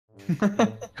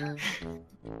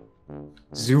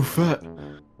Zufet,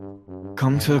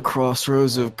 come to the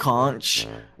crossroads of Conch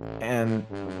and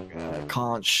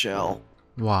Conch Shell.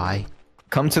 Why?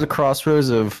 Come to the crossroads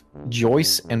of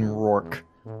Joyce and Rourke.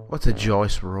 What's a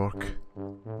Joyce Rourke?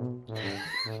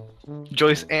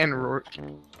 Joyce and Rourke.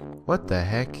 What the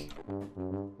heck?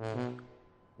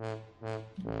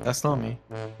 That's not me.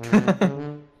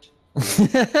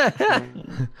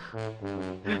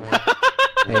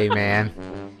 Hey man.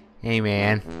 Hey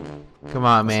man. Come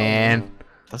on man.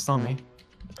 That's not me.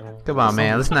 Come on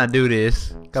man, let's not do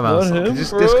this. Come on, not him,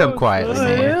 just bro. come quietly, It's not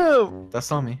man. him.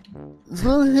 That's not me. It's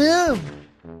not him.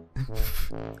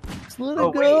 Just let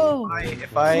it go. If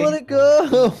Just let it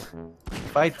go.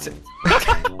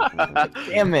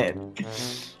 Damn it.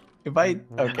 If I,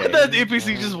 okay. That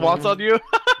NPC just walks on you.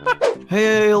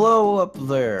 Hey, hello up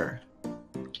there.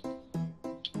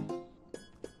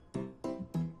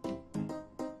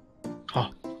 Oh,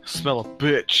 smell a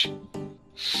bitch.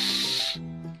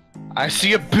 I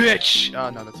see a bitch. Oh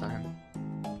no, that's not him.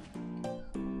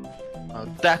 Oh,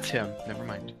 that's him. Never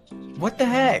mind. What the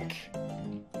heck?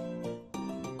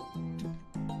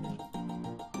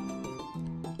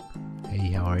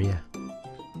 Hey, how are you?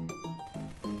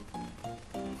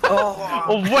 Oh,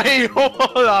 Oh wait,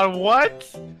 hold on. What?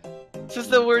 It's just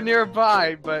that we're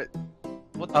nearby, but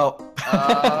what? The oh.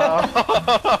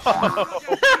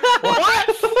 what?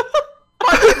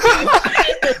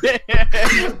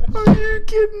 Are you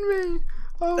kidding me?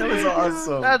 Oh, That was my God.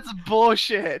 awesome. That's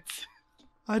bullshit.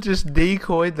 I just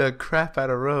decoyed the crap out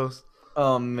of Rose.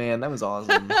 Oh man, that was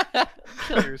awesome.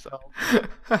 Kill yourself.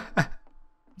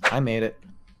 I made it.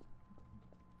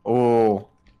 Oh.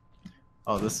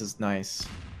 Oh, this is nice.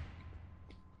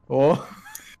 Oh.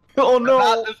 Oh no.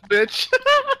 Not this bitch.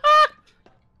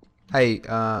 Hey,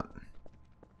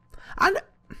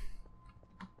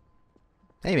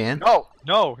 Hey, man. No,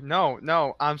 no, no,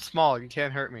 no. I'm small. You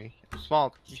can't hurt me. I'm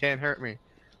small. You can't hurt me.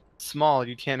 Small.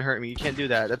 You can't hurt me. You can't do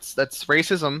that. That's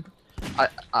racism.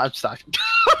 I'm stuck.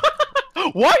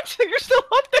 What? You're still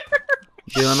up there?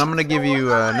 Dylan, I'm gonna give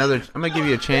you I'm gonna give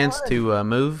you a chance to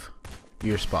move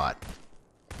your spot.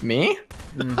 Me?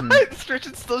 Mhm. Is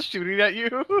Richard still shooting at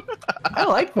you? I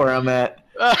like where I'm at.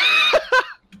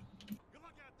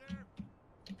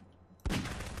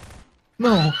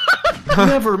 No.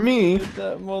 Never me.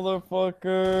 That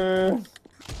motherfucker.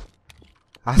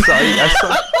 I saw you. I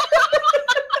saw.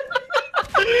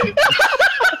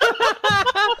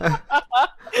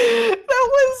 That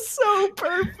was so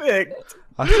perfect.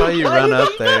 I saw you Why run did up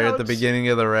he there at the crouch? beginning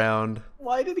of the round.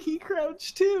 Why did he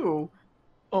crouch too?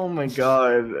 Oh my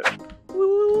god.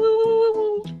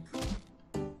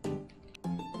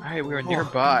 Alright, we are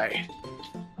nearby.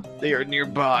 They are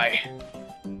nearby.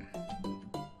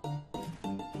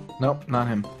 Nope, not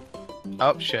him.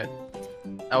 Oh shit.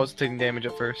 I was taking damage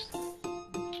at first.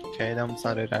 Okay, that one's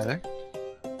not it either.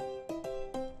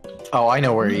 Oh, I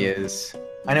know where he is.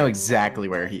 I know exactly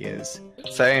where he is.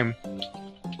 Same.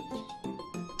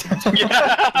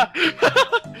 Yeah.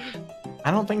 I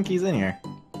don't think he's in here.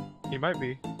 He might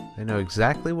be. I know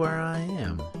exactly where I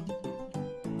am.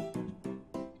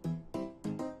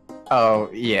 Oh,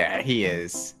 yeah, he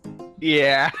is.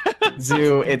 Yeah.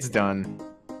 Zoo, it's done.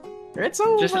 It's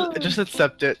over. Just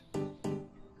accept it.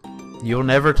 You'll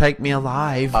never take me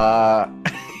alive.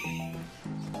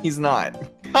 He's not.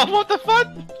 Oh, what the fuck?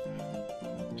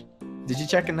 Did you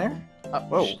check in there?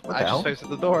 Whoa, what the I hell? just faced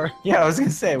the door. Yeah, I was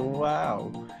gonna say,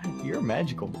 wow, you're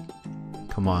magical.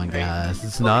 Come on, Hey, guys.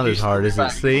 It's Still- not he's as hard as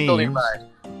still it nearby. seems.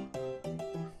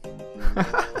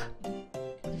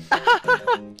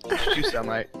 You sound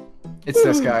like. It's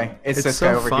this guy. It's It's this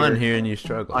guy so over fun here. hearing you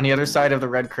struggle. On the other side of the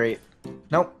red crate.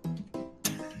 Nope.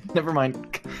 Never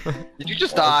mind. Did you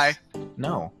just die?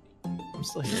 No. I'm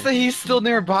still Just here. that he's still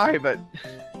nearby, but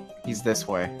He's this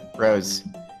way. Rose.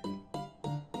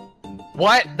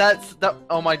 what? That's that.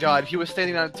 Oh my god, he was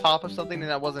standing on top of something and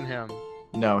that wasn't him.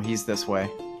 No, he's this way.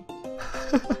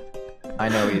 I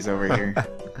know he's over here.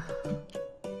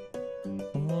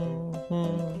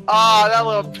 Oh, that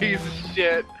little piece of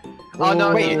shit. Oh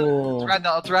no, Wait. it's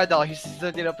Ragdoll. It's Ragdoll. He's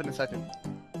gonna get up in a second.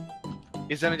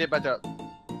 He's gonna get back up.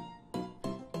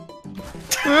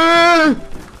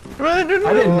 I did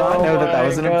not know that that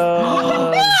was an.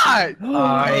 God. What?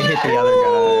 I hit the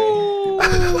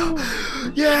other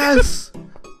guy. Yes!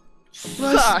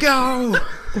 Let's Suck. go!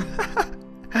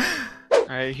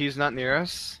 Alright, he's not near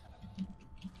us.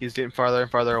 He's getting farther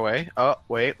and farther away. Oh,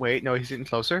 wait, no, he's getting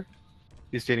closer.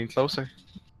 He's getting closer.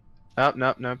 Oh,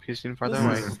 nope, he's getting farther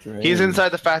away. This is strange. He's inside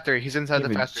the factory. He's inside You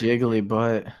the have a factory. jiggly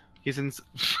butt. He's in.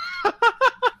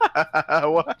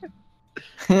 What?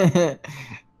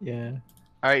 Yeah.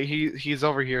 Alright, he's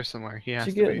over here somewhere. He has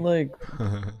You to get be. like,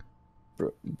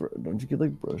 don't you get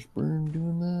like brush burn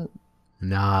doing that?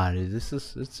 Nah, dude,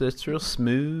 it's real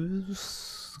smooth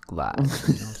glide. You know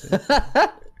what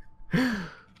I'm saying?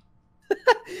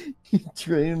 You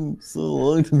trained so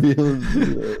long to be able to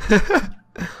do that.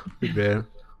 Good man.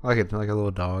 Like a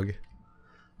little dog.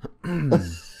 I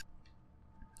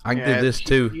can Yeah, do this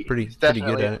too. he's Pretty good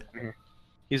definitely at up it. here.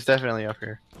 He's definitely up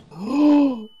here.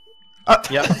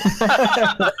 Yep.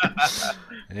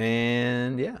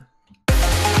 And yeah.